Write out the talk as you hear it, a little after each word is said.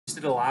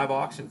did a live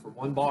auction for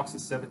one box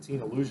of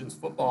 17 Illusions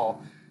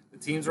football. The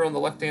teams are on the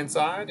left-hand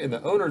side, and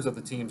the owners of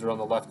the teams are on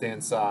the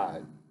left-hand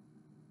side.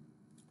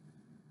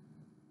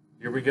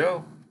 Here we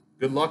go.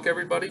 Good luck,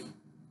 everybody.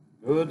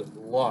 Good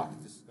luck.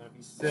 This is going to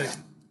be sick.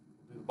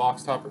 We'll do the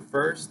box topper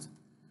first.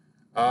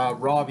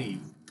 Robbie,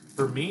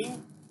 for me,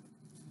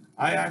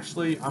 I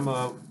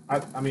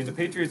mean, the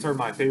Patriots are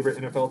my favorite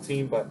NFL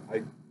team, but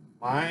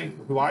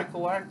who I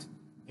collect,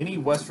 any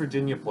West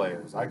Virginia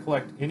players. I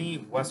collect any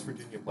West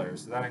Virginia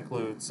players. So that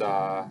includes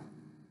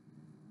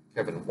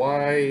Kevin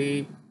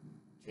White,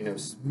 Geno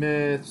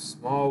Smith,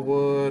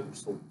 Smallwood,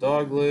 Russell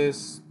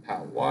Douglas,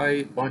 Pat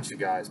White, bunch of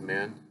guys,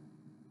 man.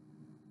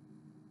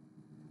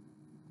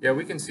 Yeah,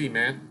 we can see,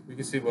 man. We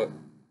can see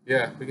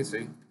yeah, we can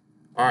see.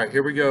 All right,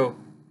 here we go.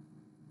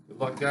 Good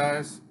luck,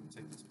 guys.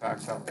 Take these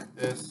packs out like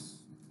this.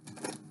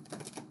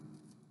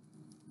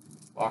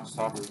 Box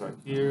toppers right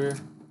here.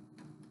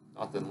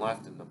 Nothing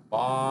left in the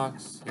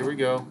box. Here we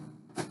go.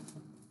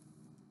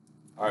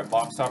 All right,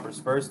 box toppers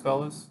first,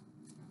 fellas.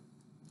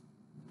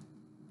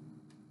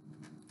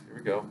 Here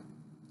we go.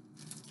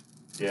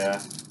 Yeah,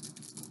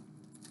 it's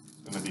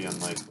going to be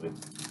unlikely,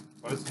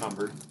 but it's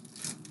numbered.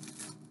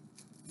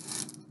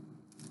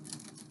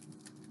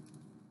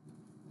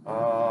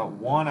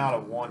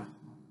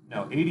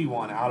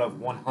 81 out of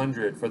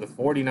 100 for the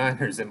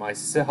 49ers and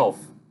myself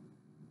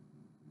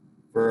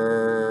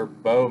for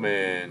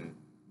Bowman.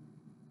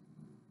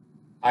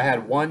 I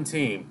had one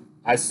team.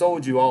 I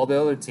sold you all the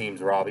other teams,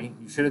 Robbie.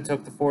 You should have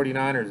took the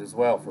 49ers as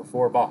well for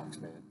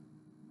 $4, man.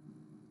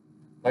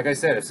 Like I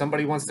said, if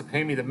somebody wants to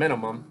pay me the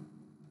minimum,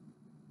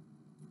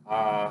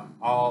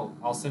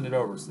 I'll send it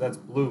over. So that's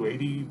blue,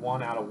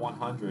 81 out of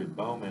 100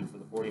 Bowman for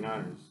the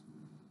 49ers.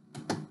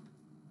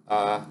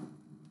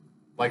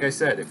 Like I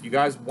said, if you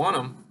guys want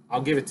them,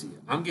 I'll give it to you.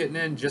 I'm getting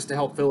in just to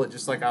help fill it,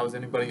 just like I was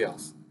anybody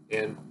else.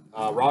 And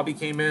Robbie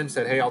came in,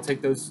 said, hey, I'll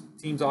take those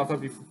teams off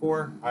of you for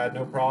 4. I had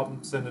no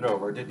problem. Send it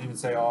over. Didn't even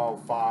say,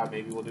 oh, 5,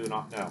 maybe we'll do it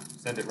off. No,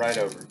 send it right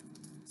over.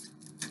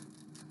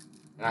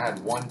 And I had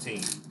one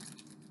team. It's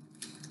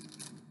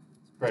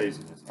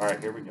craziness. All right,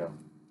 here we go.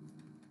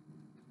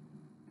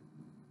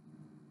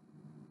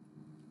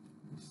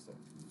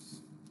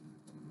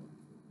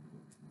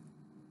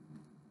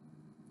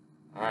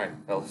 All right,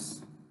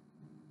 fellas.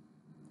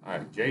 All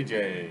right,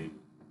 JJ.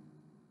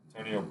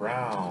 Antonio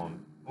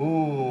Brown.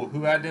 Ooh,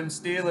 who had them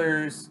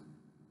Steelers?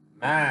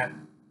 Matt.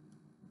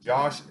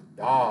 Josh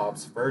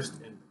Dobbs.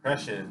 First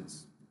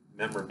impressions.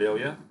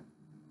 Memorabilia.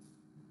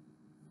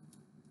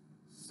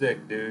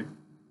 Sick, dude.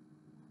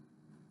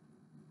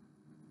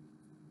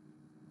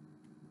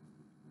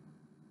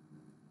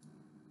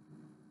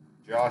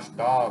 Josh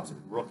Dobbs.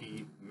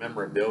 Rookie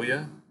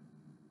memorabilia.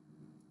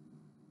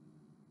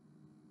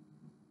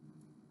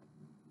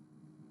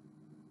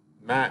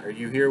 Matt, are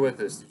you here with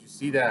us? Did you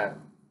see that?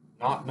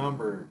 Not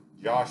numbered.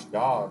 Josh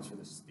Dobbs for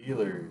the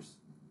Steelers.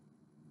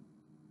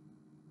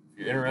 If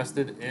you're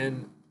interested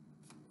in,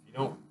 if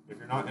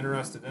you're not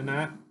interested in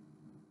that,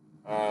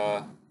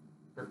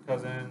 Kirk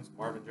Cousins,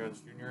 Marvin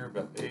Jones Jr.,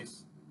 but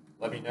base,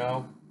 let me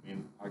know. I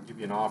mean, I'll give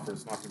you an offer.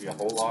 It's not going to be a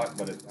whole lot,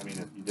 but I mean,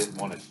 if you didn't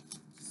want to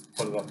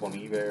put it up on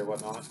eBay or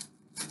whatnot,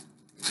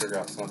 figure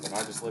out something.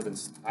 I just live in.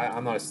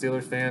 I'm not a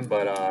Steelers fan,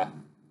 but I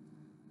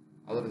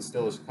live in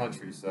Steelers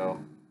country, so.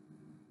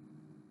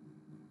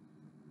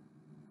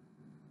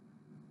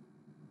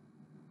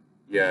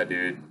 Yeah,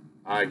 dude.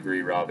 I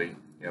agree, Robbie.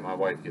 Yeah, my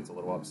wife gets a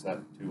little upset,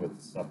 too, with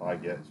the stuff I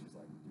get. She's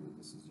like, dude,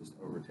 this is just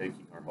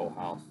overtaking our whole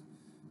house.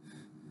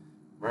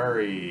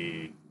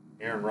 Murray.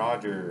 Aaron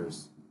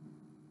Rodgers.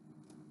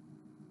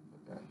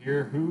 Put that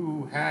here.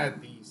 Who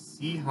had the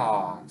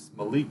Seahawks?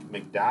 Malik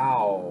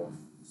McDowell.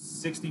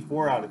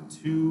 64 out of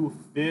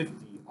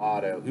 250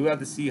 auto. Who had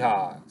the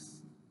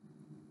Seahawks?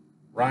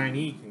 Ryan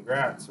E.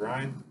 Congrats,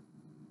 Ryan.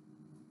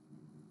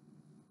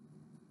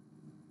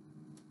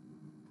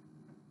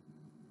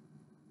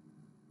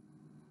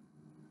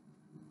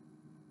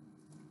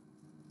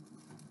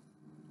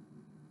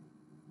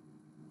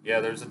 Yeah,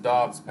 there's a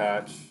Dobbs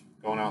patch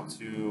going out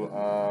to,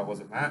 was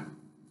it Matt?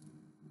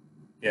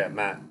 Yeah,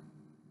 Matt.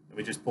 And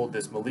we just pulled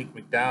this Malik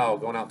McDowell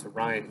going out to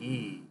Ryan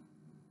E.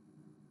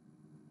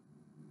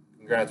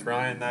 Congrats,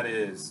 Ryan. That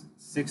is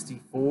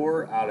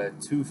 64 out of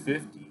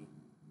 250.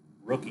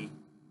 Rookie.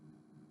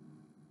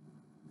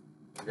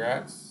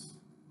 Congrats.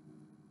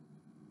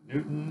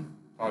 Newton,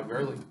 Todd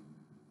Gurley.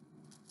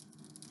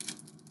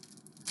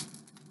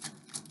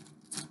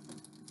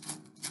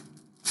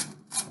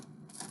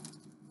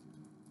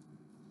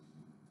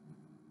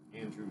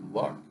 Andrew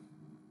Luck.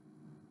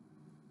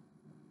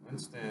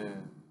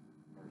 Winston,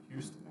 or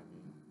Houston, I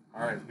mean.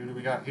 All right, who do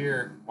we got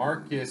here?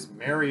 Marcus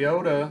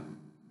Mariota,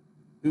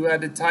 who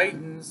had the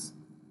Titans.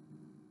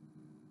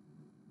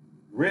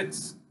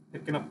 Ritz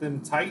picking up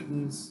them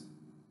Titans.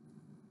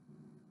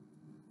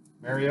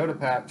 Mariota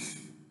patch.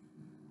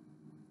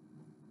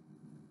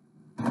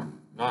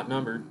 Not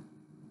numbered.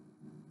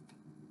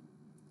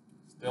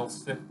 Still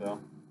sick, though.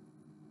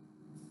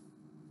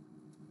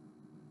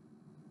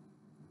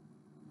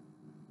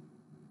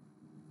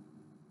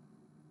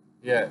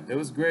 Yeah, it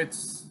was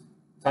grits.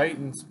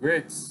 Titans,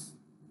 grits.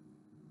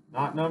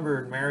 Not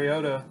numbered,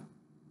 Mariota.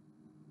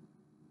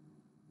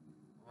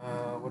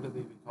 What do they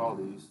even call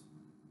these?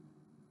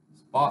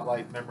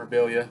 Spotlight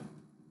memorabilia.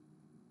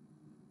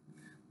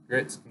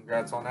 Grits,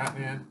 congrats on that,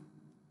 man.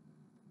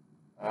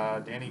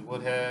 Danny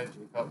Woodhead,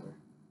 Jay Cutler.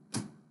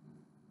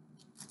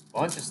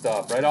 Bunch of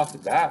stuff right off the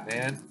bat,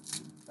 man.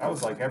 That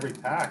was like every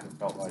pack, it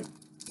felt like.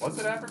 Was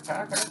it every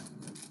pack? It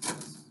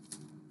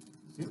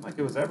seemed like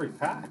it was every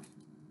pack.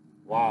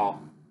 Wow.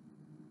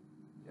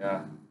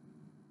 Yeah.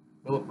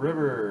 Phillip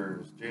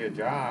Rivers, Jay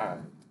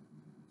Ajayi,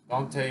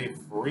 Dante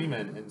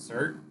Freeman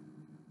insert,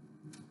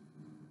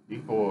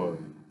 Decoy,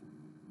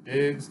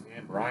 Diggs,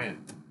 and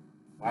Bryant.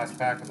 Last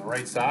pack on the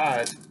right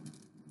side.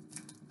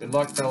 Good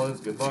luck, fellas.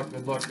 Good luck,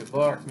 good luck, good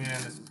luck,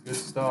 man. This is good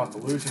stuff.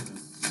 Illusions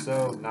is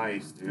so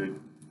nice, dude.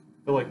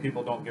 I feel like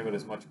people don't give it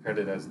as much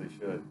credit as they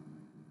should.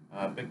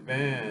 Big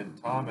Ben,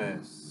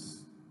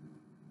 Thomas,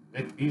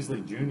 Nick Beasley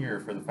Jr.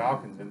 for the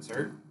Falcons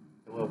insert,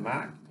 Khalil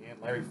Mack,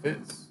 and Larry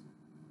Fitz.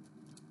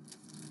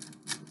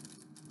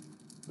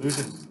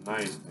 Illusions is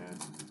nice, man.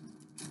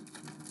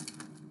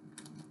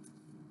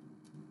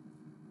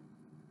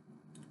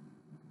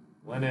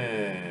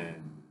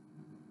 Lennon.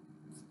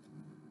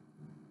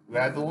 Who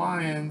had the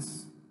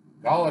Lions?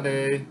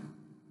 Galladay.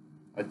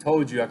 I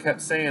told you, I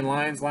kept saying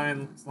Lions,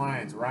 Lions,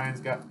 Lions.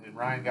 Ryan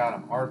got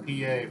him.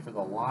 RPA for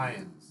the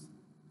Lions.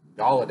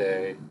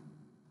 Galladay.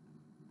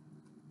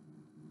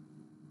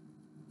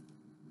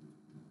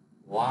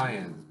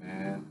 Lions,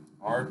 man.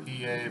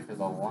 RPA for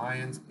the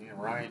Lions and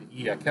Ryan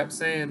E. I kept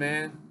saying,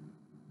 man.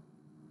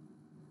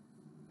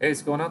 Hey,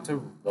 it's going out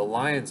to the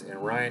Lions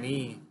and Ryan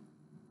E.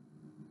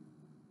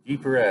 G.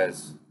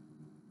 Perez.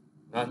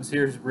 Nothing's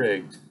here's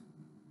rigged.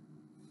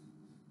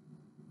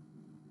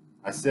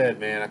 I said,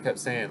 man, I kept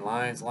saying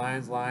Lions,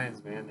 Lions,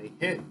 Lions, man. They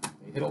hit.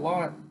 They hit a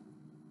lot.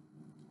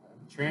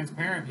 I'm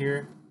transparent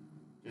here.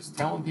 Just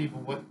telling people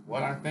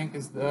what I think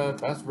is the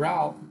best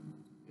route.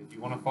 If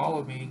you want to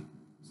follow me,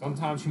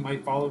 sometimes you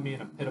might follow me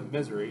in a pit of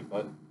misery,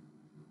 but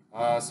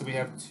so we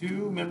have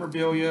 2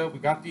 memorabilia.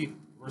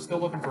 We're still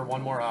looking for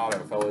one more auto,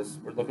 fellas.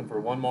 We're looking for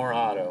one more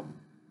auto.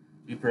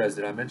 G. Perez,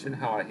 did I mention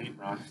how I hate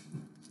Ron?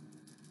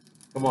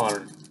 Come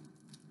on.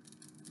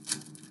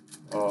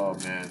 Oh,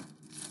 man.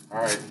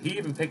 All right, he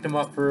even picked him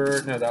up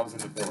for, no, that was in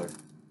the filler.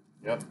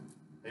 Yep,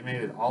 they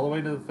made it all the way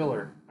to the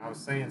filler. I was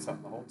saying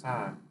something the whole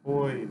time.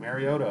 Boy,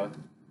 Mariota.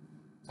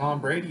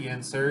 Tom Brady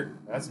insert,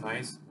 that's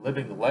nice.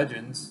 Living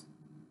Legends.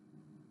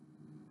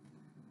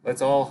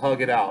 Let's all hug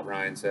it out,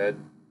 Ryan said.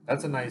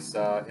 That's a nice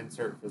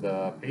insert for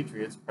the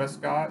Patriots.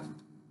 Prescott.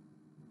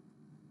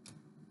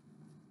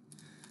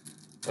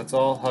 Let's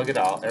all hug it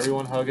out.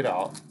 Everyone hug it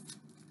out.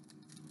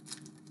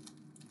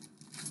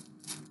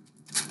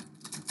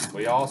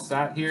 We all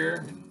sat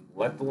here and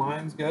let the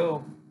Lions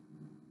go.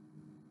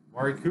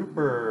 Mari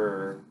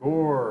Cooper,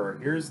 Gore.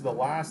 Here's the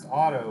last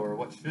auto, or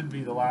what should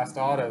be the last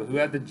auto. Who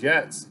had the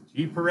Jets?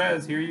 G.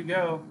 Perez, here you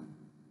go.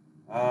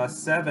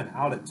 7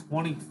 out of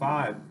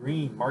 25.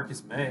 Green,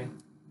 Marcus May.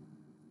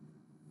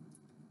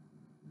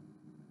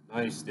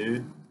 Nice,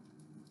 dude.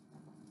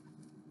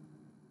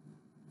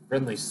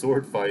 Friendly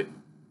sword fight.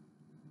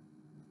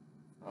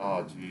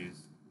 Oh, jeez.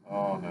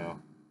 Oh, no.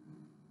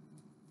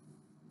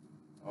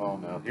 Oh,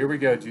 no. Here we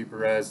go, G.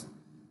 Perez.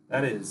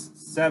 That is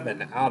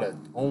 7 out of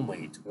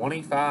only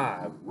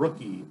 25.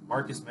 Rookie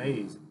Marcus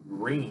Mays,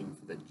 green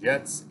for the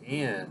Jets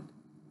and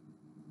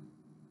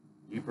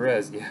G.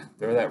 Perez. Yeah,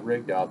 throw that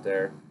rigged out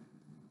there.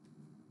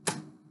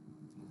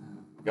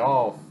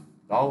 Golf,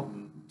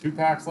 Dalton. 2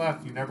 packs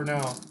left. You never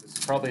know. This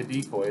is probably a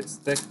decoy. It's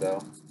thick,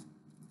 though.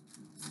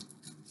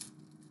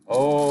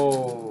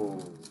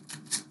 Oh.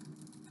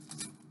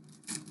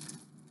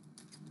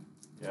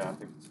 Yeah, I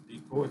think it's a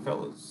decoy,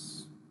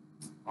 fellas.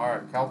 All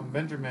right, Calvin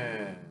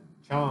Benjamin.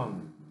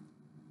 Chung.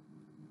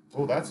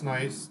 Oh, that's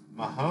nice.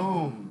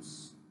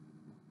 Mahomes.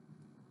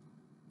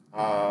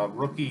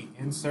 Rookie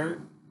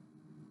insert.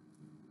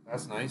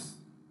 That's nice.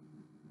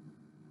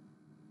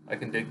 I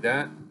can dig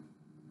that.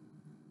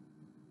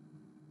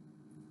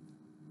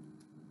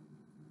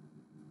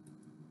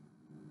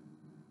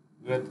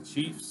 We had the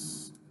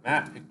Chiefs.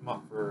 Matt picked them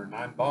up for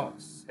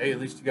 $9. Hey,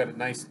 at least you got a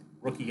nice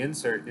rookie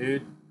insert,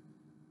 dude.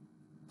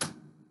 At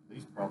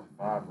least probably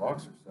 $5 or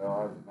so,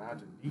 I would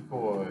imagine.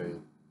 Decoy.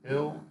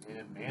 Hill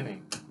and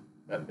Manning,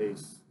 that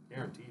base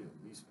guaranteed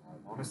at least 5.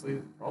 Honestly,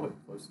 probably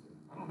close to,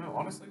 I don't know,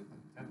 honestly,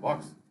 like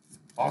 $10.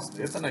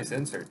 Possibly. It's a nice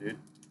insert, dude.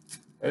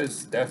 That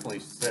is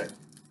definitely sick.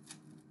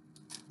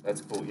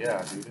 That's cool.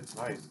 Yeah, dude, it's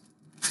nice.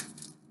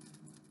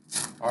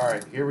 All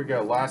right, here we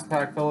go. Last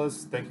pack,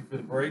 fellas. Thank you for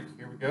the break.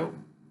 Here we go.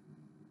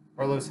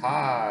 Carlos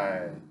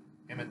Hyde,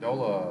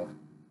 Amendola,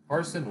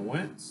 Carson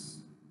Wentz,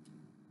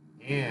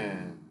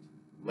 and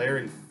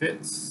Larry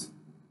Fitz.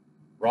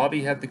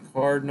 Robbie had the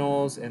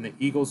Cardinals, and the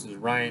Eagles is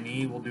Ryan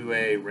E. We'll do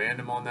a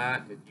random on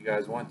that if you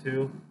guys want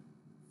to.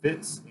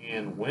 Fitz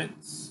and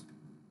Wentz.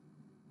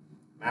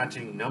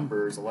 Matching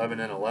numbers,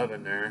 11 and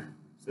 11 there.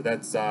 So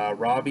that's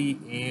Robbie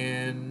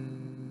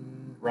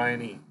and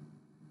Ryan E.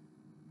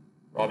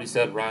 Robbie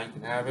said Ryan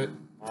can have it.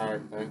 All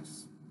right,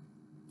 thanks.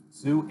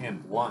 Sue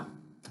and Blunt.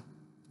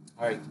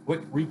 All right,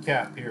 quick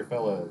recap here,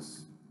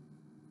 fellas.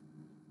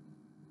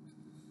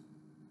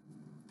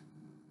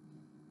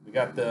 We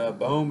got the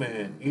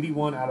Bowman,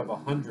 81 out of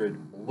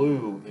 100,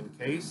 blue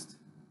encased.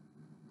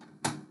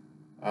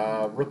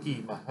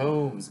 Rookie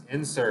Mahomes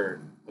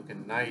insert,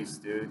 looking nice,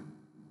 dude.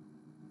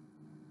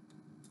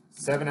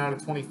 7 out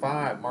of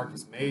 25,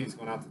 Marcus Mays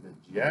going out to the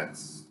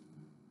Jets.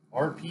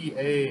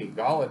 RPA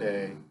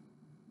Galladay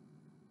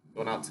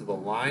going out to the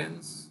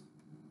Lions.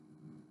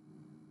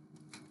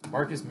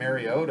 Marcus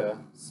Mariota,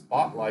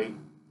 spotlight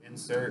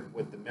insert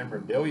with the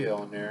memorabilia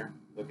on there,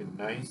 looking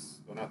nice,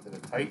 going out to the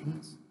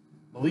Titans.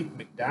 Malik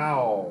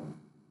McDowell,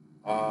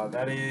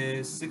 that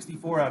is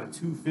 64 out of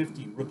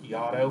 250 rookie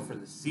auto for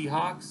the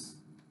Seahawks.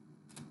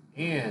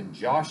 And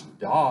Josh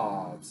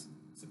Dobbs,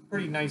 it's a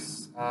pretty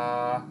nice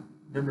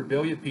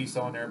memorabilia piece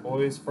on there,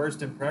 boys.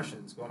 First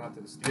impressions going out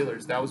to the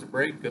Steelers. That was a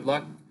break. Good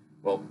luck.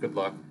 Well, good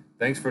luck.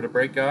 Thanks for the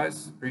break,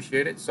 guys.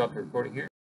 Appreciate it. Stop the recording here.